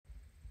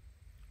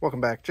Welcome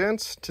back,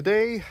 gents.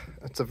 Today,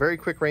 it's a very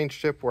quick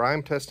range tip where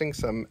I'm testing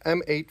some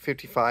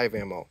M855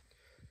 ammo.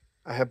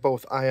 I have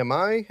both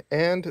IMI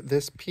and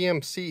this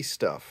PMC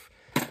stuff.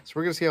 So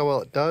we're going to see how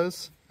well it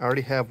does. I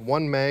already have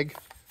one mag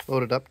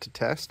loaded up to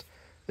test.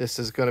 This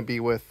is going to be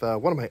with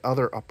one of my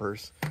other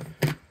uppers.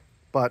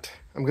 But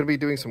I'm going to be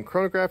doing some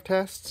chronograph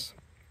tests,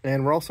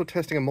 and we're also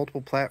testing on multiple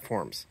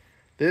platforms.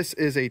 This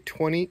is a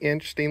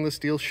 20-inch stainless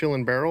steel shield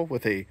and barrel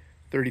with a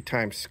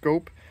 30x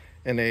scope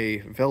and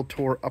a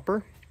Veltor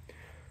upper.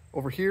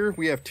 Over here,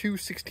 we have two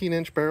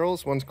 16-inch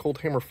barrels. One's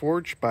Cold Hammer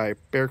Forge by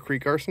Bear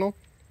Creek Arsenal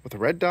with a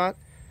red dot.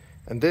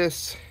 And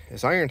this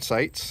is iron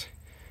sights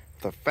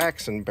with a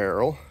Faxon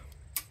barrel.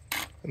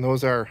 And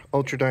those are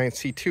Ultradiant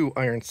C2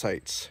 iron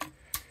sights.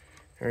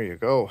 There you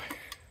go.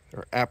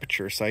 They're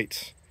aperture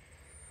sights.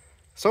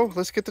 So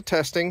let's get to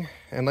testing.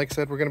 And like I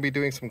said, we're going to be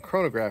doing some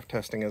chronograph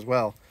testing as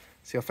well.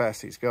 See how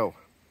fast these go.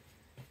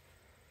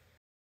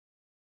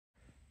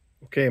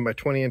 Okay, my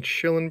 20-inch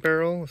shield and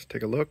barrel. Let's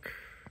take a look.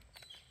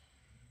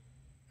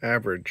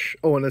 Average.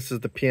 Oh, and this is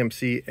the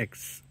PMC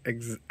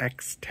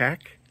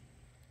X-Tac.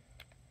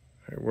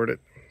 I word it.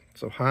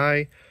 So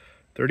high,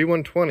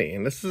 3120,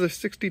 and this is a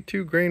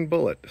 62 grain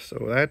bullet,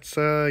 so that's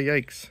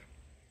yikes.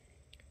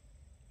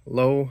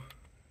 Low,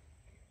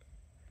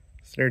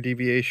 snare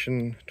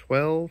deviation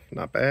 12,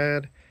 not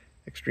bad.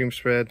 Extreme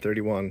spread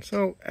 31,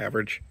 so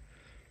average.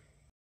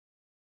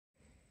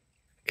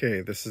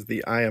 Okay, this is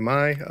the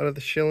IMI out of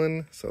the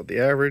shillin', so the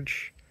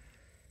average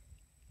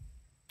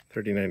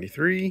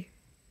 3093.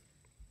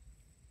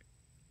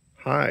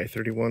 High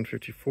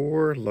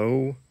 3154,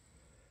 low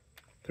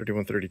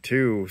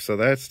 3132. So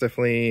that's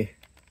definitely,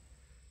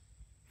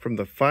 from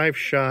the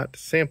 5-shot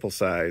sample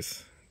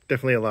size,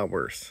 definitely a lot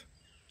worse.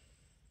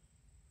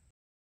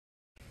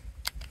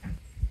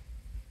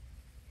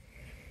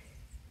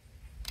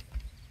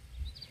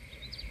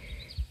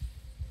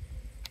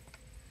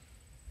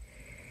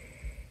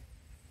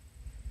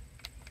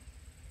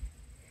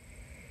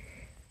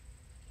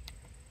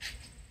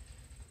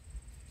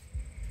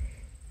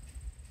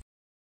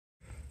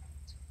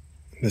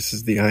 This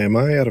is the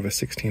IMI out of a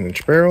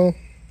 16-inch barrel.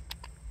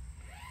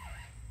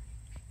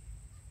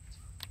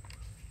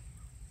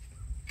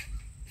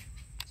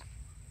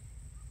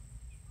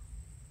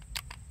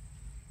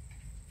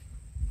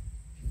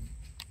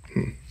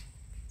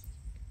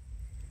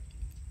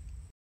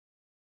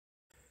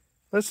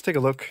 Let's take a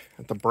look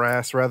at the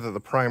brass, rather the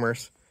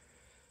primers.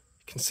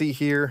 You can see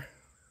here,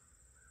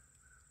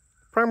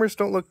 primers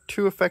don't look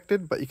too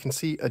affected, but you can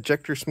see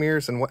ejector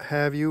smears and what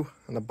have you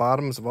on the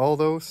bottoms of all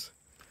those.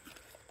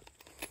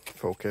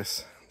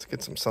 Focus. Let's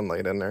get some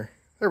sunlight in there.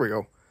 There we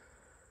go.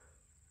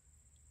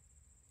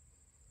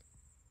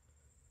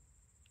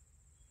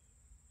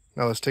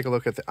 Now let's take a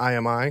look at the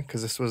IMI,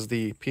 because this was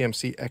the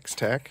PMC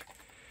X-Tac.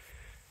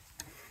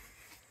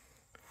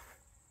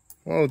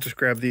 Well, I'll just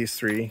grab these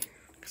three,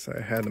 because I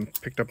had them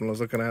picked up and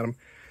was looking at them.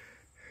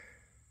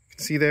 You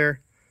can see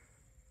there,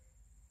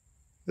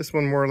 this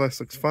one more or less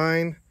looks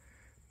fine.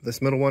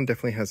 This middle one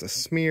definitely has a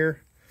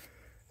smear.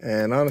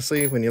 And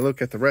honestly, when you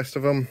look at the rest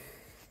of them,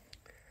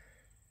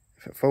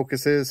 if it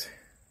focuses,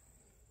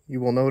 you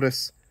will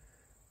notice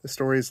the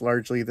story is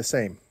largely the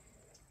same.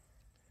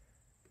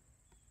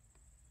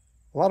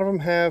 A lot of them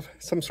have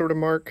some sort of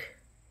mark,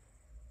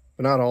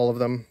 but not all of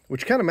them,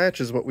 which kind of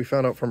matches what we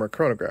found out from our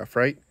chronograph,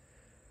 right?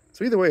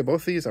 So either way,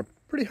 both of these are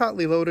pretty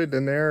hotly loaded,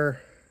 and they're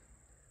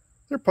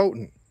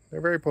potent.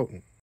 They're very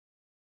potent.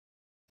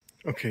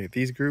 Okay,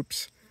 these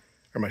groups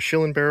are my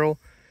shield and barrel.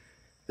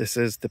 This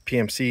is the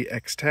PMC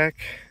X-Tac.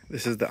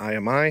 This is the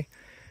IMI.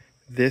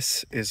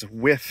 This is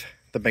with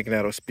the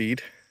magneto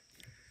speed.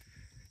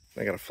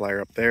 I got a flyer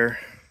up there.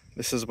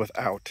 This is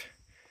without.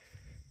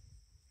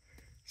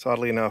 So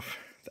oddly enough,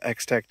 the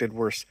X-Tac did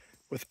worse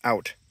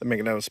without the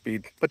magneto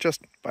speed, but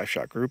just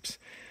 5-shot groups.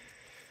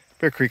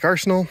 Bear Creek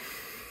Arsenal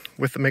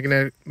with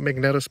the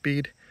magneto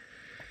speed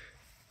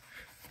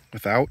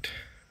without.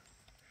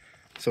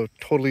 So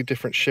totally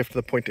different shift to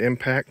the point to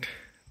impact.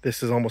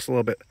 This is almost a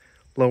little bit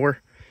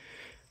lower.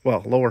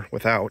 Well, lower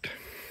without.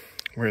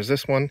 Whereas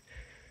this one,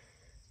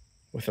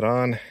 with it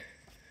on,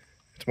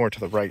 it's more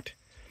to the right.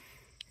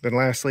 Then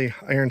lastly,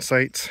 iron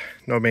sights,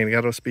 no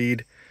magneto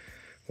speed.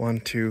 1,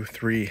 2,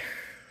 3,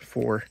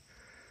 4.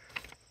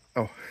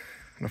 Oh,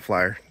 and a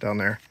flyer down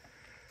there.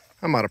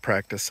 I'm out of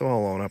practice, so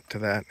I'll own up to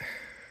that.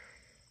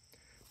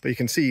 But you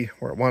can see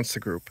where it wants to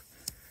group.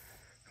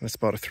 And it's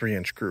about a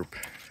 3-inch group.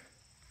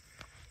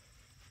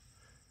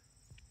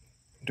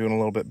 I'm doing a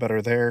little bit better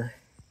there,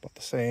 about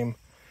the same.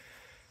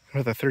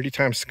 With a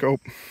 30x scope,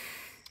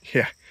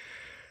 yeah,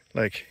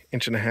 like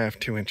 1.5 to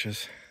 2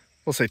 inches.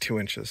 We'll say 2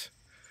 inches.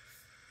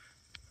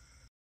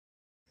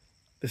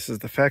 This is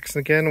the Faxon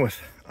again with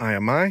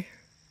IMI.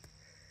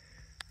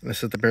 And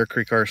this is the Bear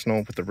Creek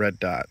Arsenal with the red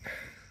dot.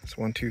 It's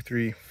 1, 2,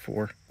 3,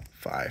 4,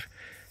 5.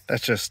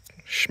 That's just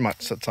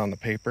schmutz that's on the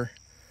paper.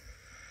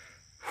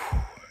 Whew.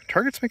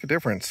 Targets make a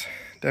difference,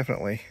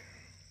 definitely.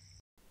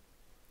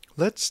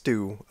 Let's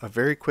do a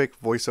very quick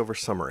voiceover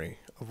summary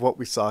of what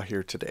we saw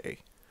here today.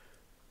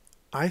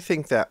 I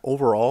think that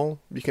overall,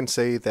 you can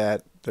say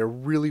that there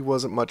really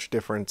wasn't much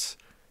difference,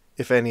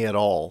 if any at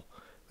all,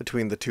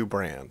 between the two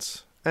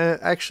brands.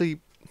 Actually,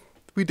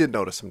 we did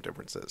notice some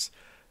differences.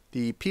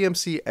 The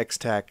PMC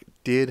X-Tac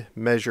did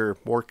measure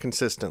more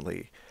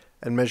consistently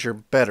and measure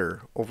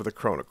better over the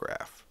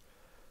chronograph.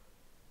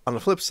 On the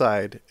flip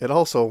side, it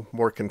also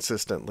more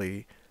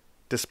consistently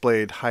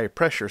displayed high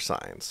pressure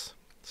signs.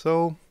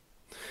 So,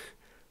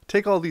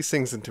 take all these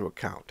things into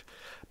account.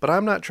 But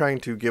I'm not trying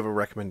to give a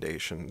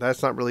recommendation.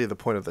 That's not really the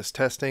point of this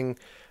testing,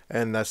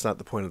 and that's not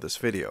the point of this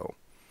video.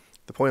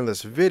 The point of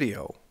this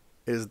video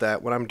is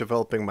that when I'm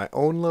developing my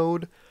own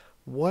load,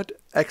 what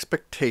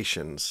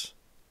expectations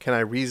can I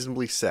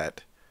reasonably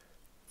set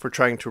for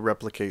trying to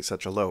replicate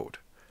such a load?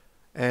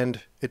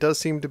 And it does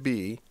seem to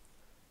be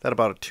that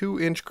about a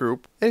 2-inch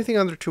group, anything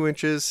under 2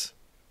 inches,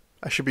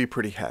 I should be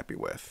pretty happy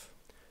with.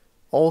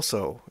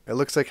 Also, it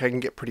looks like I can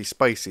get pretty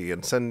spicy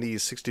and send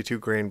these 62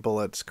 grain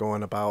bullets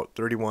going about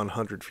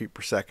 3,100 feet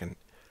per second.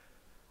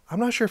 I'm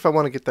not sure if I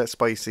want to get that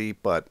spicy,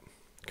 but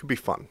it could be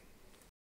fun.